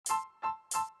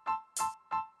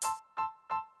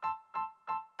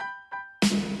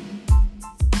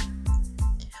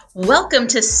Welcome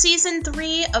to Season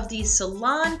 3 of the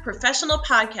Salon Professional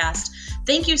Podcast.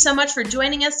 Thank you so much for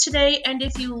joining us today, and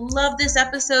if you love this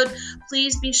episode,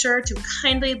 please be sure to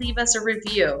kindly leave us a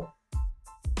review.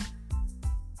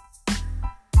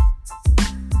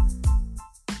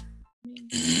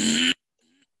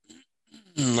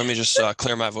 Let me just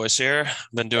clear my voice here.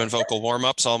 Been doing vocal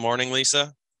warm-ups all morning,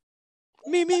 Lisa.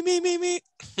 Me.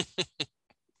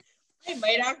 I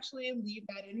might actually leave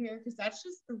that in here because that's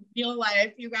just the real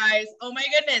life, you guys. Oh my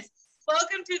goodness.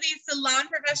 Welcome to the Salon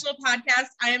Professional Podcast.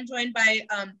 I am joined by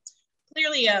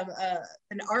clearly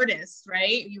an artist,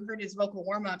 right? You heard his vocal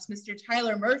warm-ups, Mr.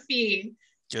 Tyler Murphy.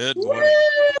 Good morning. Woo!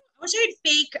 I wish I had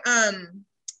fake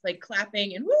like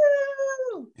clapping and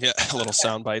woo. Yeah, little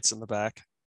sound bites in the back.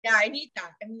 Yeah, I need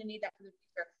that. I'm gonna need that for the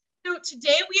future. So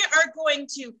today we are going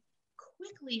to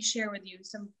quickly share with you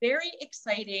some very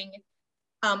exciting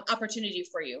opportunity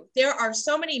for you. There are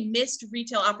so many missed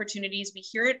retail opportunities. We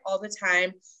hear it all the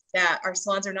time that our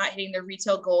salons are not hitting their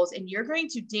retail goals, and you're going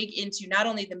to dig into not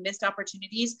only the missed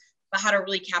opportunities, but how to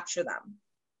really capture them.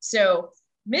 So,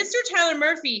 Mr. Tyler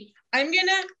Murphy, I'm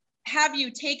gonna have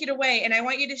you take it away, and I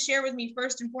want you to share with me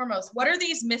first and foremost, what are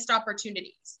these missed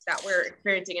opportunities that we're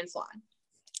experiencing in salon?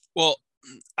 Well,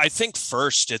 I think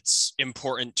first it's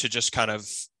important to just kind of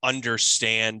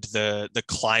understand the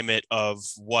climate of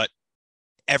what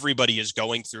everybody is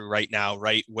going through right now,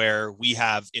 right? Where we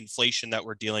have inflation that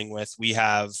we're dealing with. We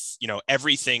have,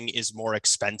 everything is more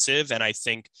expensive. And I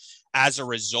think as a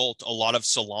result, a lot of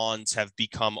salons have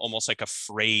become almost like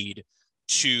afraid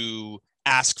to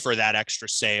ask for that extra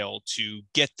sale, to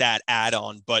get that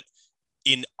add-on. But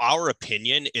in our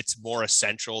opinion, it's more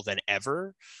essential than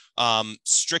ever,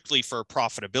 strictly for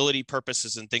profitability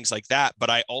purposes and things like that. But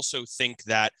I also think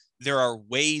that there are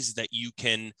ways that you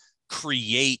can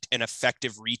create an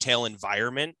effective retail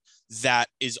environment that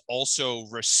is also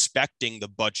respecting the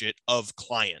budget of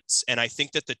clients. And I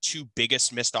think that the two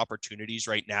biggest missed opportunities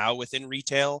right now within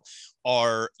retail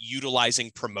are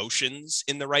utilizing promotions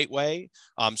in the right way.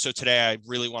 So today I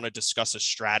really want to discuss a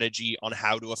strategy on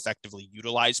how to effectively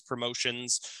utilize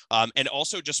promotions, and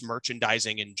also just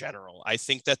merchandising in general. I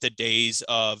think that the days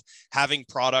of having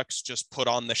products just put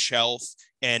on the shelf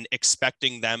and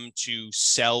expecting them to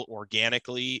sell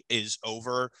organically is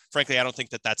over. Frankly, I don't think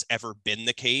that that's ever been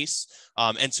the case.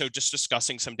 And so just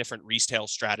discussing some different retail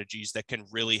strategies that can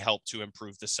really help to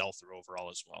improve the sell-through overall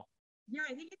as well. Yeah,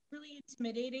 I think it's really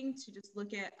intimidating to just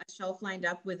look at a shelf lined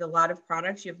up with a lot of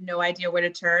products. You have no idea where to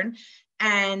turn.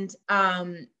 And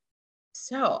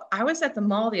so I was at the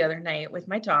mall the other night with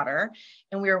my daughter,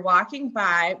 and we were walking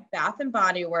by Bath and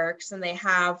Body Works, and they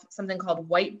have something called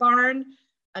White Barn,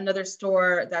 another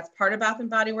store that's part of Bath and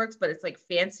Body Works, but it's like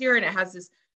fancier, and it has this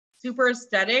super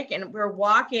aesthetic. And we're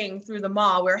walking through the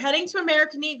mall. We're heading to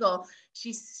American Eagle.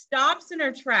 She stops in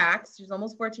her tracks. She's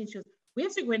almost 14. She goes, "We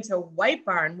have to go into White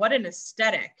Barn. What an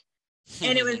aesthetic."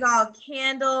 And it was all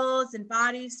candles and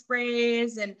body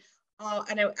sprays and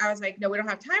I was like, "No, we don't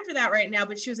have time for that right now."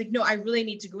 But she was like, "No, I really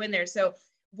need to go in there." So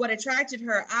what attracted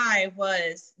her eye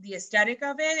was the aesthetic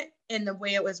of it and the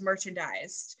way it was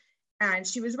merchandised. And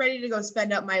she was ready to go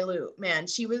spend up my loot, man.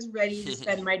 She was ready to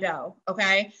spend my dough.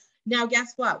 Okay. Now,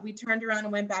 guess what? We turned around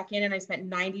and went back in, and I spent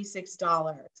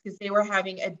 $96 because they were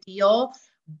having a deal.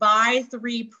 Buy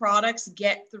 3 products,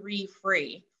 get 3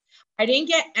 free. I didn't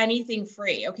get anything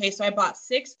free. Okay. So I bought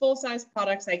 6 full-size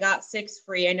products. I got 6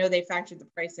 free. I know they factored the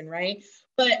price in, right?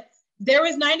 But there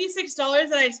was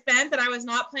 $96 that I spent that I was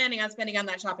not planning on spending on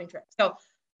that shopping trip. So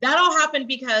that all happened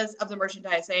because of the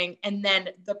merchandising and then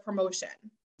the promotion.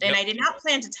 And I did not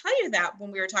plan to tell you that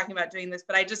when we were talking about doing this,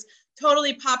 but I just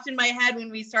totally popped in my head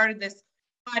when we started this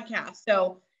podcast.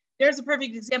 So there's a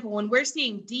perfect example. When we're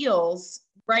seeing deals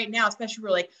right now, especially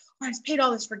we're like, "Oh, I just paid all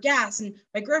this for gas and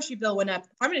my grocery bill went up.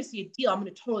 If I'm going to see a deal, I'm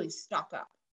going to totally stock up."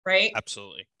 Right?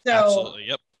 Absolutely. So, absolutely.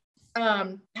 Yep.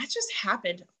 That just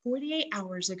happened 48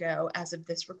 hours ago as of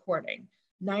this recording.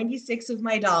 96 of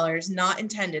my dollars, not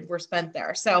intended, were spent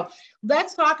there. So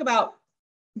let's talk about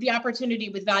the opportunity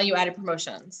with value-added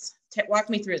promotions. Walk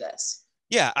me through this.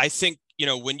 Yeah, I think,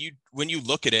 when you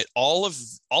look at it, all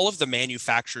of the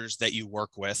manufacturers that you work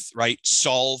with, right,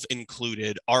 Solve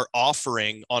included, are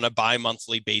offering on a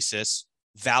bi-monthly basis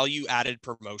value-added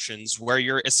promotions where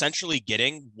you're essentially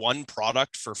getting 1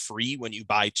 product for free when you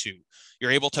buy 2.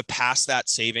 You're able to pass that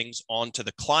savings on to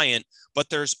the client, but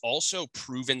there's also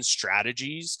proven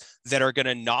strategies that are going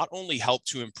to not only help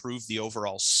to improve the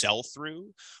overall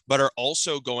sell-through, but are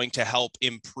also going to help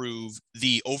improve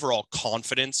the overall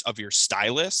confidence of your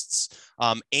stylists,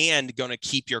 and going to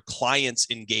keep your clients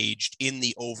engaged in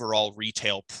the overall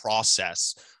retail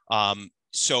process.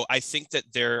 So I think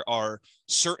that there are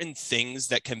certain things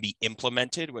that can be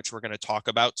implemented, which we're going to talk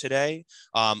about today,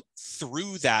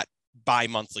 through that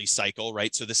bi-monthly cycle,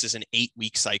 right? So this is an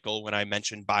 8-week cycle. When I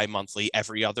mentioned bi-monthly,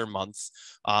 every other month,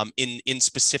 in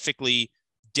specifically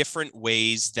different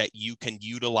ways that you can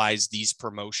utilize these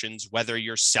promotions, whether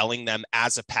you're selling them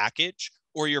as a package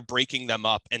or you're breaking them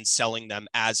up and selling them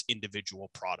as individual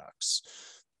products.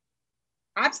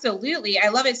 Absolutely. I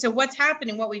love it. So what's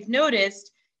happening, what we've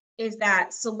noticed is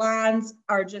that salons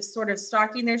are just sort of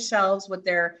stocking their shelves with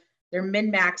their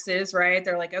min-maxes, right?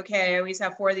 They're like, okay, I always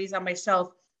have 4 of these on my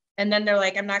shelf. And then they're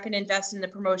like, I'm not going to invest in the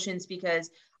promotions because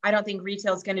I don't think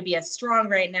retail is going to be as strong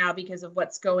right now because of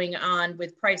what's going on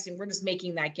with pricing. We're just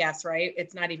making that guess, right?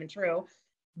 It's not even true.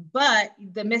 But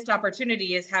the missed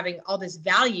opportunity is having all this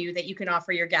value that you can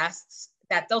offer your guests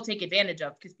that they'll take advantage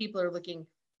of because people are looking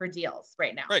for deals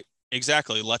right now. Right.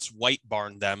 Exactly. Let's white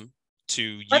barn them,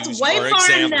 to Let's use white your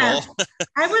barn example. them.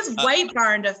 I was white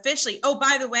barned officially. Oh,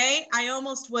 by the way,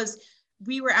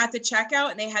 we were at the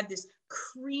checkout and they had this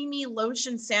creamy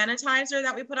lotion sanitizer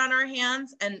that we put on our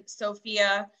hands. And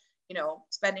Sophia,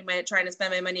 trying to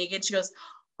spend my money again. She goes,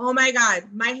 oh my God,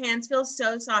 my hands feel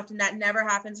so soft and that never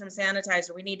happens from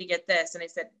sanitizer. We need to get this. And I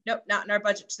said, nope, not in our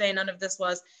budget today. None of this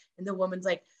was. And the woman's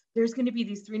like, there's going to be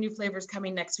these 3 new flavors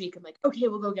coming next week. I'm like, okay,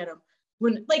 we'll go get them.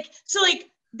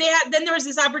 Then there was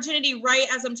this opportunity right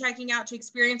as I'm checking out to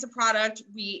experience a product.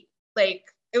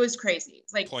 It was crazy.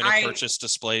 It's like Point of purchase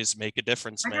displays make a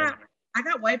difference, man. I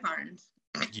got white barned.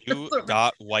 You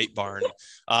got white barn.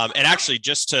 And actually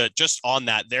just on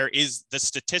that, there is the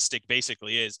statistic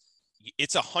basically is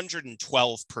it's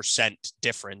 112%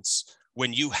 difference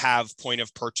when you have point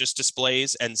of purchase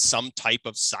displays and some type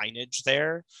of signage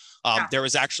there. There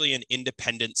was actually an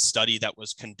independent study that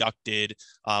was conducted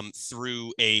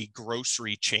through a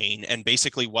grocery chain. And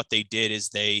basically what they did is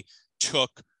they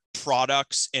took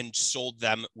products and sold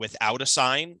them without a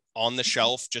sign on the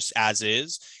shelf, just as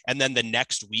is. And then the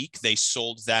next week they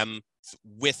sold them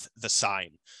with the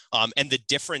sign. And the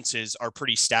differences are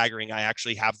pretty staggering. I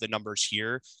actually have the numbers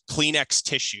here. Kleenex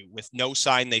tissue with no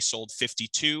sign, they sold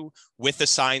 52. With a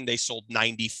sign, they sold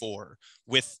 94.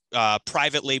 With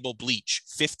private label bleach,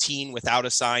 15 without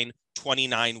a sign,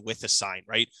 29 with a sign,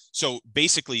 right? So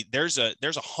basically there's a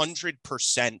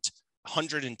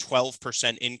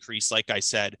 112% increase, like I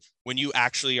said, when you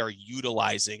actually are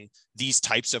utilizing these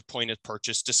types of point of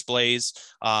purchase displays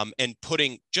and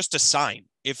putting just a sign.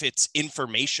 If it's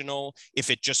informational,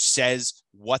 if it just says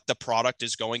what the product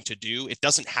is going to do, it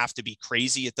doesn't have to be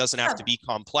crazy. It doesn't have to be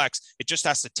complex. It just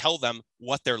has to tell them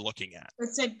what they're looking at.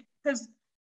 It's like, because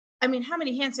how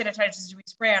many hand sanitizers do we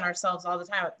spray on ourselves all the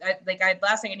time?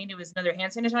 Last thing I needed was another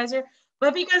hand sanitizer,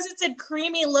 but because it said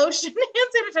creamy lotion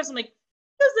hand sanitizer, I'm like,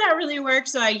 does that really work?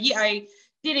 So I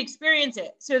did experience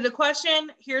it. So the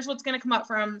question, here's what's going to come up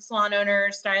from salon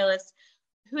owners, stylists.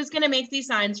 Who's going to make these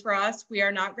signs for us? We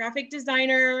are not graphic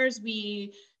designers.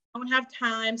 We don't have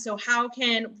time. So how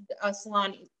can a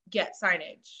salon get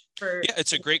signage? Yeah,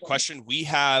 it's a great question. We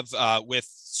have with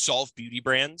Solve Beauty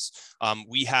Brands,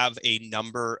 we have a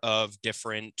number of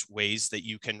different ways that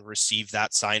you can receive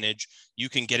that signage. You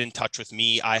can get in touch with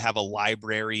me. I have a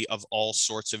library of all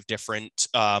sorts of different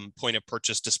point of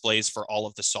purchase displays for all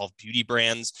of the Solve Beauty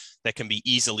brands that can be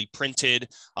easily printed.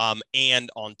 And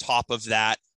on top of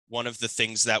that, one of the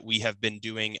things that we have been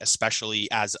doing, especially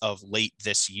as of late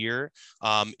this year,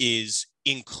 is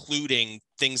including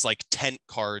things like tent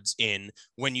cards in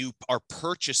when you are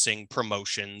purchasing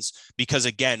promotions, because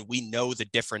again, we know the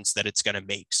difference that it's going to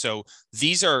make. So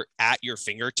these are at your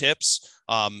fingertips.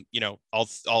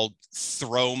 I'll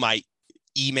throw my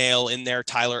email in there,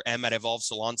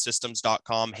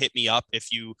 tylerm@evolvesalonsystems.com. Hit me up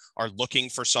if you are looking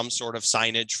for some sort of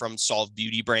signage from Solve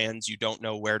Beauty Brands. You don't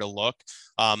know where to look,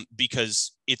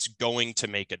 because it's going to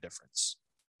make a difference.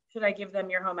 Should I give them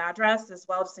your home address as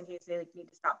well, just in case they need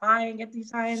to stop by and get these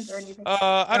signs or anything?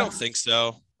 I don't think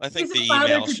so. I think the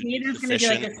email should be sufficient. There's going to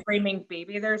be like a screaming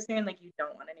baby there soon. Like, you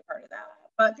don't want any part of that.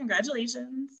 But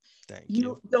congratulations. Thank you.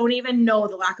 You don't even know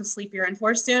the lack of sleep you're in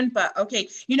for soon. But okay,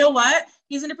 you know what?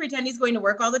 He's going to pretend he's going to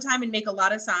work all the time and make a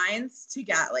lot of signs to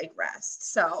get like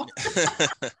rest. So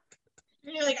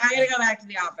you're like, I got to go back to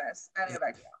the office.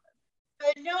 But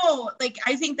no,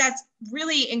 I think that's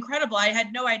really incredible. I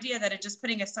had no idea that just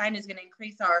putting a sign is going to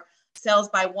increase our sales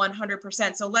by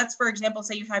 100%. So let's, for example,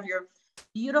 say you have your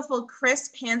beautiful,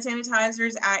 crisp hand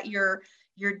sanitizers at your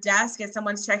desk as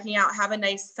someone's checking out. Have a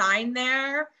nice sign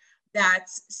there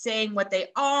that's saying what they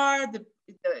are, the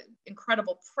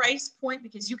incredible price point,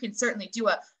 because you can certainly do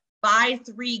a buy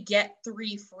 3, get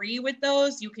 3 free with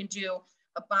those. You can do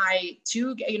buy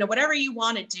two, whatever you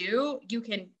want to do, you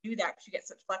can do that because you get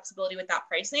such flexibility with that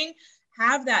pricing.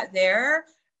 Have that there.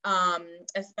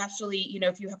 Especially,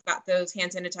 if you have got those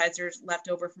hand sanitizers left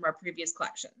over from our previous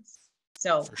collections.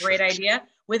 So great idea.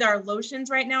 With our lotions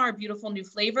right now, our beautiful new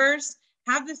flavors,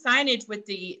 have the signage with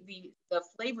the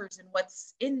flavors and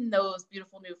what's in those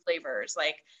beautiful new flavors.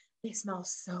 Like, they smell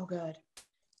so good.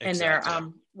 Exactly. And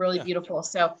they're really beautiful.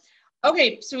 So,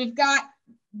 okay. So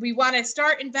we want to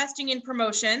start investing in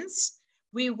promotions.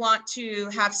 We want to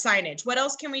have signage. What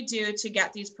else can we do to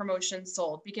get these promotions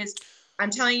sold? Because I'm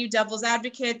telling you, devil's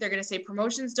advocate, they're going to say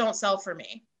promotions don't sell for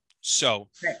me. So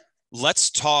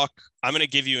let's talk. I'm going to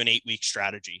give you an 8-week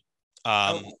strategy.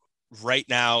 Right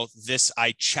now,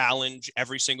 I challenge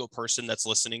every single person that's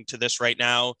listening to this right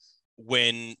now.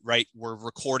 We're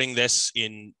recording this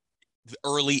in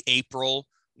early April.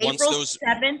 April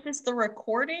 7th is the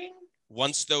recording.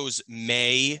 Once those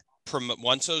May,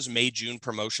 June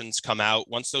promotions come out,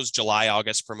 once those July,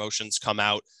 August promotions come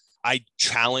out, I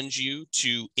challenge you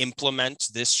to implement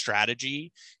this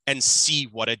strategy and see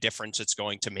what a difference it's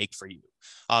going to make for you.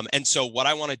 And so what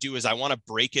I want to do is I want to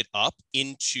break it up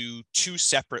into 2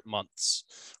 separate months.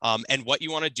 And what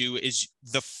you want to do is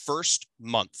the first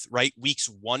month, right? Weeks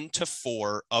 1 to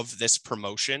 4 of this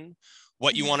promotion.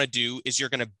 What you want to do is you're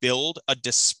going to build a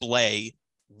display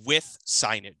with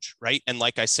signage, right? And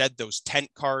like I said, those tent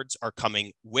cards are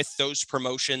coming with those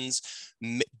promotions.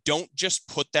 Don't just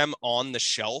put them on the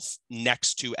shelf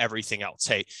next to everything else.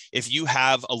 Hey, if you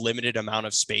have a limited amount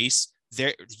of space,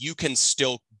 there you can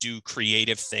still do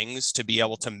creative things to be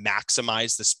able to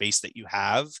maximize the space that you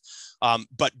have.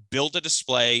 But build a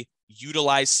display,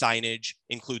 utilize signage,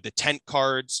 include the tent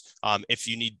cards. If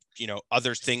you need,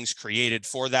 other things created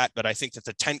for that, but I think that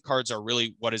the tent cards are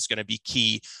really what is going to be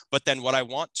key. But then what I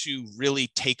want to really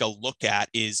take a look at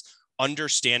is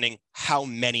understanding how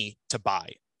many to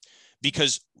buy.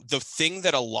 Because the thing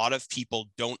that a lot of people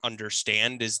don't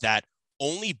understand is that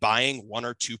only buying 1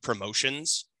 or 2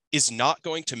 promotions is not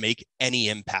going to make any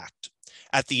impact.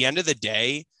 At the end of the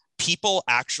day, people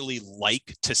actually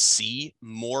like to see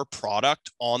more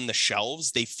product on the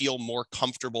shelves. They feel more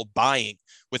comfortable buying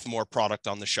with more product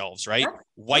on the shelves, right?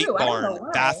 White Barn,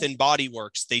 Bath and Body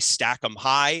Works, they stack them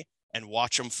high and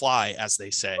watch them fly, as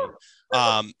they say.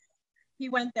 He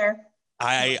went there.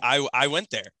 I went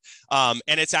there. And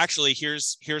it's actually,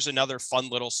 here's another fun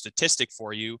little statistic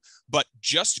for you, but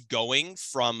just going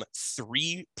from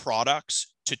 3 products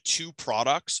to 2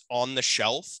 products on the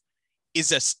shelf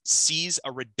sees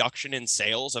a reduction in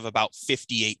sales of about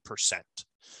 58%.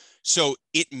 So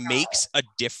it makes a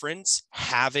difference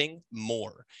having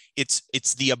more. It's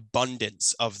the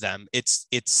abundance of them. It's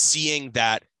seeing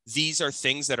that these are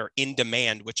things that are in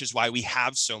demand, which is why we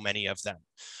have so many of them.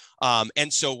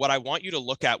 And so what I want you to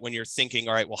look at when you're thinking,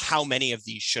 all right, well, how many of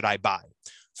these should I buy?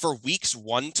 For weeks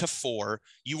 1 to 4,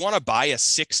 you want to buy a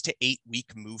 6 to 8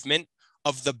 week movement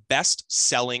of the best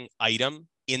selling item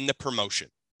in the promotion.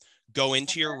 Go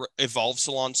into your Evolve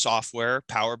Salon software,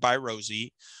 powered by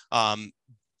Rosie,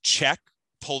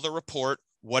 pull the report.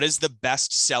 What is the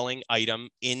best selling item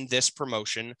in this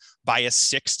promotion by a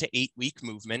 6 to 8 week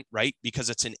movement, right? Because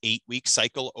it's an 8-week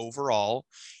cycle overall,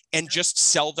 and just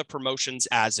sell the promotions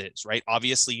as is, right?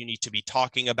 Obviously you need to be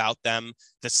talking about them.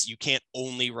 You can't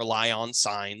only rely on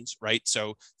signs, right?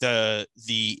 So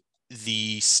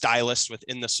the stylists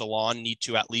within the salon need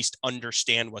to at least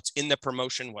understand what's in the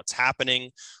promotion, what's happening,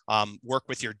 work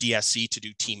with your DSC to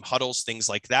do team huddles, things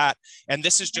like that. And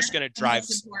this is just going to drive.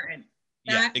 That's important.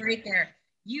 That right there.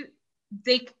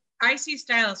 I see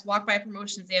stylists walk by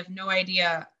promotions. They have no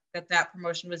idea that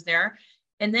promotion was there.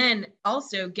 And then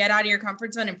also get out of your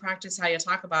comfort zone and practice how you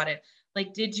talk about it.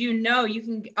 Like, did you know you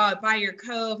can buy your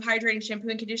Cove hydrating shampoo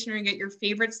and conditioner and get your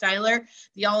favorite styler,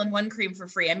 the all-in-one cream, for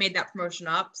free? I made that promotion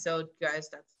up. So guys,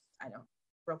 I don't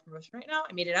real promotion right now.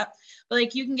 I made it up. But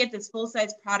like, you can get this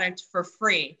full-size product for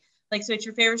free. Like, so it's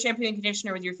your favorite shampoo and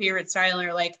conditioner with your favorite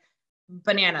styler, like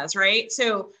bananas, right?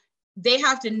 So they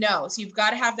have to know. So you've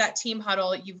got to have that team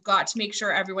huddle. You've got to make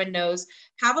sure everyone knows.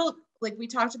 Like we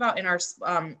talked about in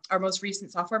our most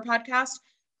recent software podcast,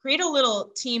 create a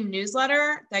little team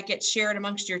newsletter that gets shared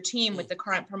amongst your team with the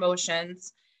current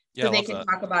promotions, so they can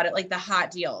talk about it, like the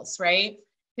hot deals, right?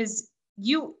 Because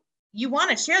you want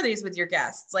to share these with your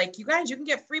guests. Like, you guys, you can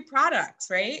get free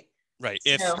products, right? Right.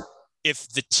 If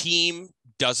the team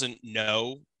doesn't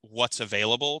know what's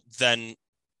available, then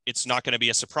it's not going to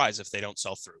be a surprise if they don't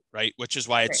sell through, right? Which is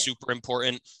why it's super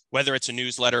important, whether it's a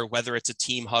newsletter, whether it's a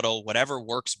team huddle, whatever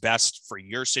works best for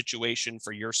your situation,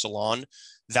 for your salon,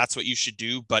 that's what you should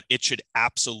do. But it should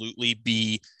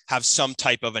absolutely have some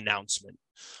type of announcement.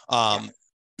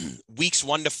 weeks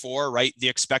 1 to 4, right? The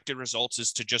expected results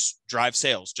is to just drive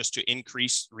sales, just to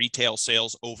increase retail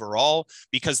sales overall,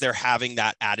 because they're having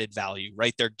that added value,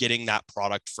 right? They're getting that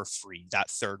product for free, that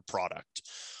third product.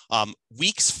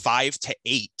 Weeks 5 to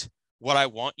 8, what I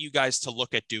want you guys to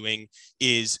look at doing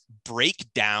is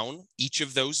break down each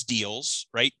of those deals,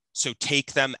 right? So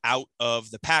take them out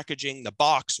of the packaging, the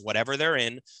box, whatever they're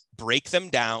in, break them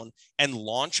down and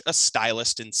launch a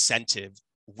stylist incentive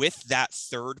with that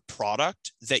third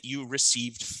product that you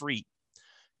received free.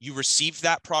 You received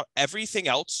that product. Everything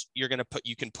else you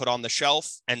can put on the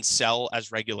shelf and sell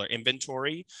as regular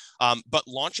inventory, but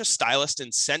launch a stylist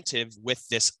incentive with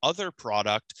this other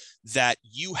product that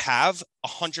you have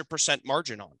 100%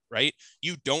 margin on, right?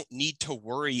 You don't need to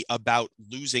worry about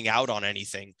losing out on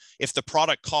anything. If the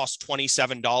product costs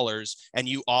 $27 and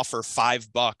you offer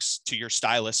 $5 to your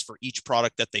stylist for each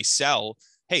product that they sell,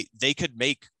 hey, they could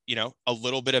make, a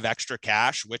little bit of extra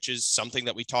cash, which is something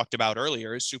that we talked about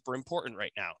earlier is super important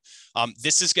right now.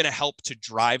 This is going to help to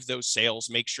drive those sales,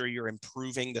 make sure you're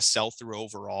improving the sell-through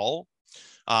overall.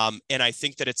 And I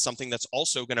think that it's something that's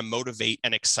also going to motivate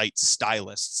and excite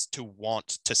stylists to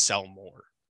want to sell more.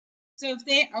 So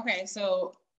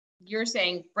so you're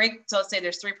saying so let's say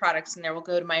there's 3 products in there. We'll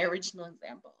go to my original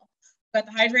example. Got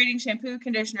the hydrating shampoo,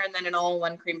 conditioner, and then an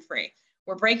all-in-one cream free.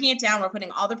 We're breaking it down. We're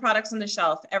putting all the products on the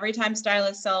shelf. Every time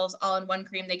stylist sells all-in-one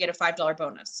cream, they get a $5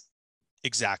 bonus.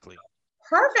 Exactly.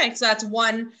 Perfect. So that's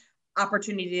one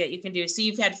opportunity that you can do. So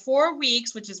you've had 4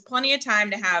 weeks, which is plenty of time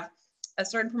to have a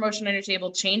certain promotion on your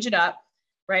table, change it up,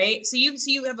 right? So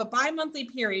you have a bi-monthly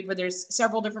period where there's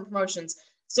several different promotions.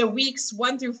 So weeks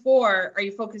 1 through 4, are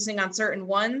you focusing on certain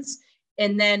ones?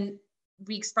 And then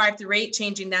weeks 5 through 8,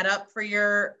 changing that up for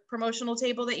your promotional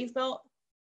table that you've built?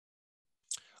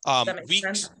 You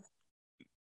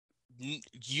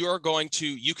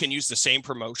can use the same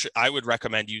promotion. I would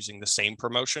recommend using the same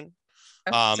promotion.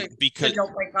 Because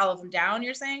don't break all of them down,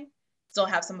 you're saying? Still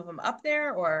have some of them up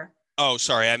there, or? Oh,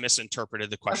 sorry, I misinterpreted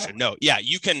the question. Okay. No, yeah,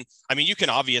 you can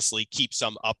obviously keep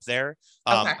some up there,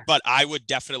 but I would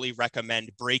definitely recommend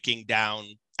breaking down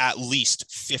at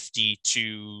least 50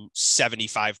 to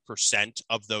 75%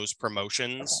 of those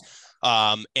promotions. Okay.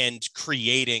 And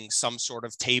creating some sort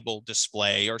of table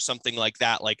display or something like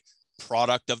that, like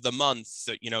product of the month,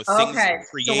 things,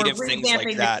 creative things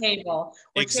like that. The table.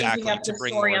 We're exactly, to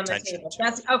bring more attention.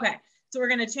 That's okay. So we're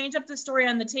going to change up the story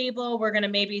on the table. We're going to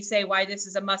maybe say why this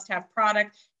is a must-have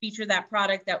product, feature that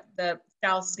product that the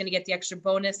stylist is going to get the extra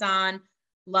bonus on.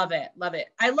 Love it. Love it.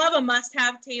 I love a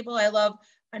must-have table. I love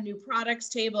a new products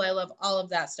table. I love all of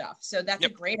that stuff. So that's a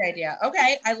great idea.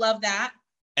 Okay. I love that.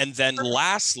 And then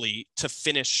lastly, to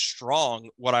finish strong,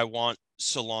 what I want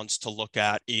salons to look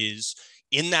at is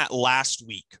in that last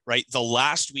week, right? The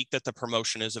last week that the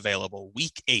promotion is available,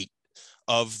 week 8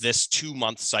 of this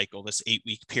 2-month cycle, this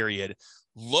 8-week period,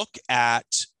 look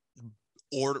at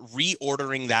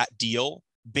reordering that deal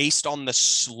based on the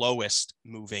slowest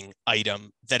moving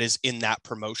item that is in that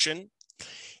promotion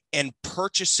and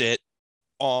purchase it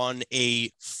on a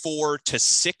 4 to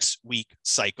 6 week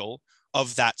cycle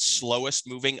of that slowest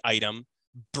moving item,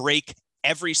 break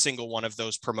every single one of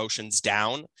those promotions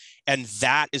down. And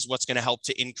that is what's going to help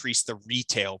to increase the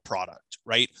retail product,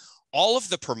 right? All of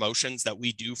the promotions that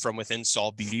we do from within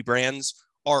Saul Beauty Brands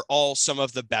are all some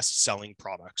of the best selling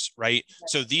products, right?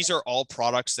 So these are all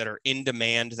products that are in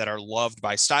demand, that are loved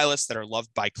by stylists, that are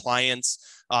loved by clients.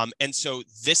 And so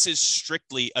this is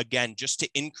strictly, again, just to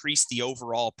increase the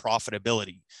overall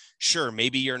profitability. Sure,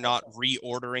 maybe you're not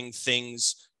reordering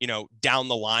things, down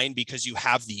the line because you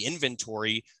have the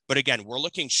inventory. But again, we're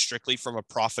looking strictly from a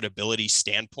profitability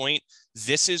standpoint.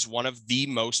 This is one of the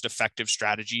most effective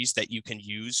strategies that you can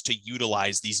use to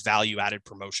utilize these value-added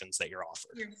promotions that you're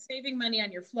offering. You're saving money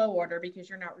on your flow order because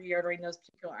you're not reordering those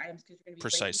particular items because you're going to be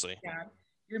precisely.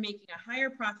 You're making a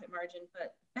higher profit margin,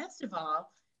 but best of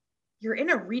all, you're in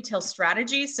a retail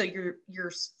strategy, so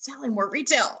you're selling more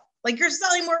retail. Like you're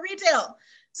selling more retail.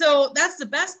 So that's the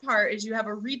best part is you have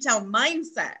a retail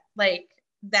mindset like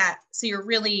that. So you're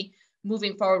really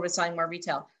moving forward with selling more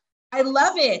retail. I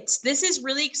love it. This is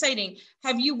really exciting.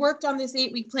 Have you worked on this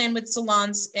 8-week plan with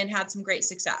salons and had some great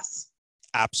success?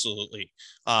 Absolutely.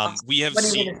 We have. What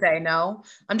are you going to say? No,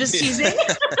 I'm just teasing.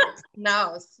 No,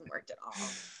 it hasn't worked at all.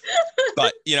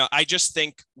 But, I just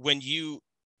think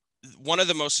one of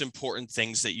the most important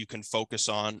things that you can focus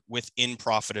on within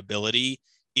profitability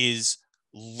is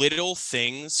little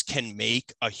things can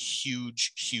make a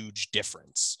huge, huge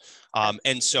difference.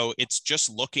 And so it's just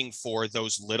looking for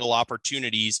those little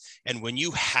opportunities. And when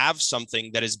you have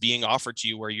something that is being offered to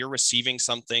you where you're receiving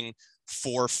something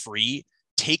for free,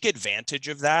 take advantage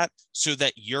of that so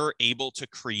that you're able to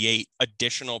create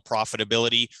additional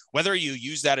profitability. Whether you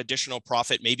use that additional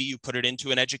profit, maybe you put it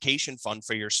into an education fund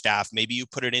for your staff, maybe you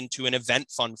put it into an event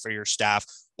fund for your staff,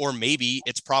 or maybe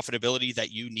it's profitability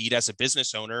that you need as a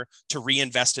business owner to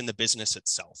reinvest in the business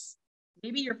itself.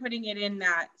 Maybe you're putting it in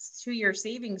that 2-year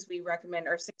savings we recommend,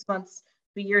 or 6 months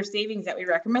to year savings that we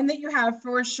recommend that you have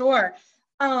for sure.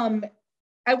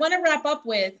 I want to wrap up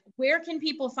with, where can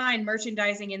people find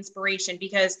merchandising inspiration?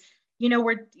 Because, you know,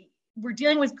 we're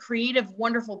dealing with creative,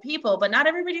 wonderful people, but not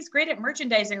everybody's great at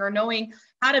merchandising or knowing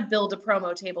how to build a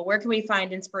promo table. Where can we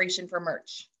find inspiration for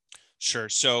merch? Sure.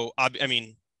 So, I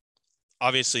mean,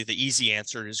 obviously the easy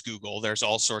answer is Google. There's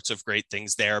all sorts of great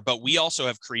things there, but we also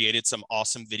have created some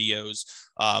awesome videos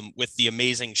with the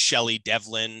amazing Shelly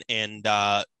Devlin and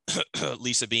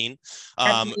Lisa Bean,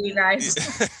 You guys.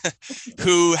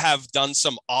 who have done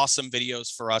some awesome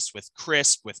videos for us with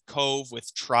Crisp, with Cove,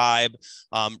 with Tribe,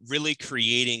 really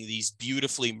creating these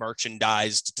beautifully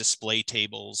merchandised display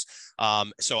tables.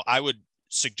 So I would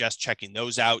suggest checking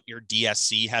those out. Your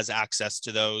DSC has access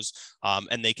to those,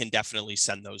 and they can definitely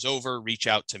send those over. Reach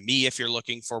out to me if you're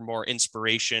looking for more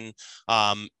inspiration.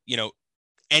 You know,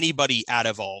 anybody at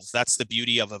Evolve. That's the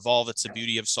beauty of Evolve. It's the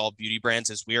beauty of Solve Beauty Brands,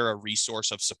 is we're a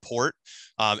resource of support.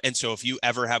 And so if you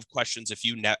ever have questions, if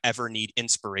you ever need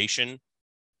inspiration,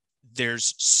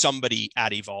 there's somebody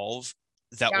at Evolve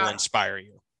that will inspire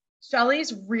you.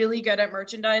 Shelly's really good at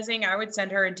merchandising. I would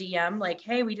send her a DM like,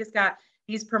 hey, we just got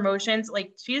these promotions.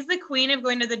 Like, she's the queen of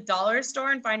going to the dollar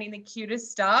store and finding the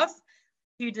cutest stuff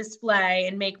to display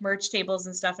and make merch tables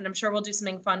and stuff. And I'm sure we'll do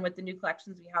something fun with the new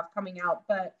collections we have coming out.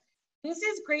 But this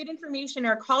is great information.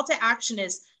 Our call to action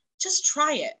is just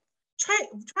try it.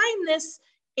 Trying this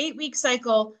 8-week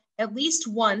cycle at least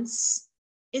once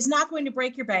is not going to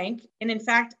break your bank. And in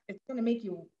fact, it's going to make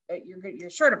you,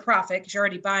 you're sure to profit because you're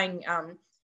already buying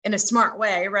in a smart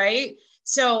way, right?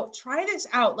 So try this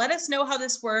out. Let us know how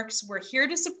this works. We're here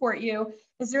to support you.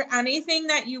 Is there anything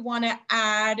that you want to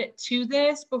add to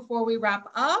this before we wrap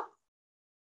up?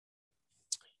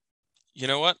 You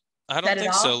know what? I don't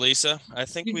think so, Lisa. I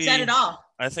think we said it all.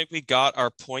 I think we got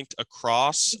our point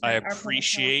across. I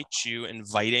appreciate you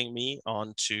inviting me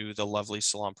onto the Lovely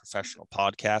Salon Professional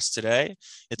podcast today.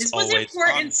 This was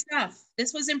important stuff.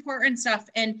 This was important stuff.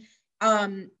 And,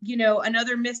 you know,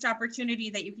 another missed opportunity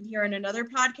that you can hear in another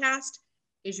podcast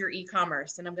is your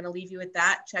e-commerce. And I'm going to leave you with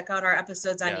that. Check out our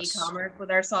episodes on e-commerce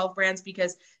with our Solve brands,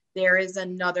 because there is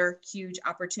another huge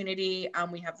opportunity.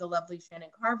 We have the lovely Shannon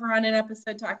Carver on an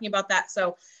episode talking about that.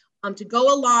 So to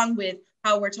go along with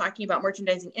how we're talking about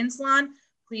merchandising in salon,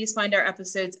 please find our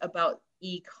episodes about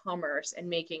e-commerce and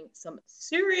making some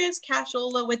serious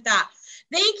cashola with that.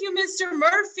 Thank you, Mr.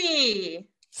 Murphy.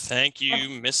 Thank you,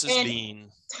 Mrs.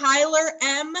 Bean. Tyler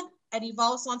M. at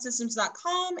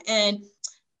evolvesalonsystems.com. And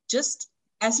just,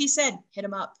 as he said, hit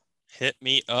him up. Hit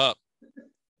me up.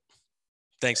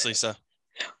 Thanks, Lisa.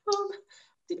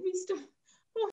 Did we start?